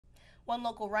One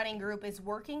local running group is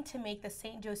working to make the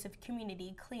St. Joseph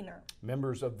community cleaner.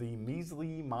 Members of the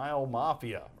Measly Mile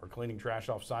Mafia are cleaning trash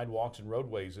off sidewalks and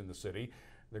roadways in the city.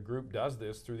 The group does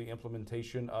this through the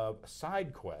implementation of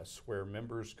side quests, where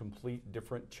members complete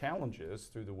different challenges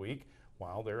through the week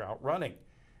while they're out running.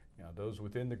 Now, those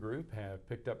within the group have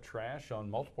picked up trash on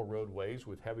multiple roadways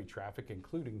with heavy traffic,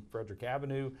 including Frederick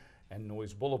Avenue and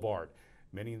Noyes Boulevard.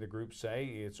 Many in the group say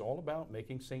it's all about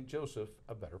making St. Joseph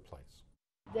a better place.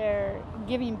 They're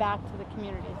giving back to the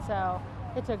community, so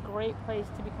it's a great place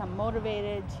to become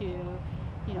motivated to,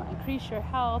 increase your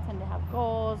health and to have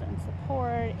goals and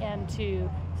to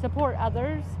support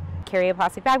others. Carry a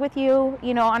plastic bag with you,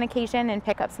 on occasion, and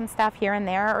pick up some stuff here and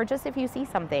there, or just if you see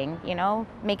something,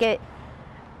 make it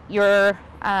your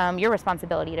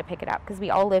responsibility to pick it up, because we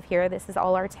all live here. This is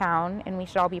all our town, and we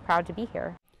should all be proud to be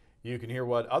here. You can hear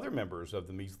what other members of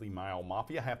the Measly Mile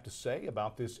Mafia have to say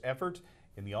about this effort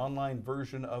in the online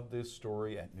version of this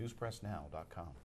story at newspressnow.com.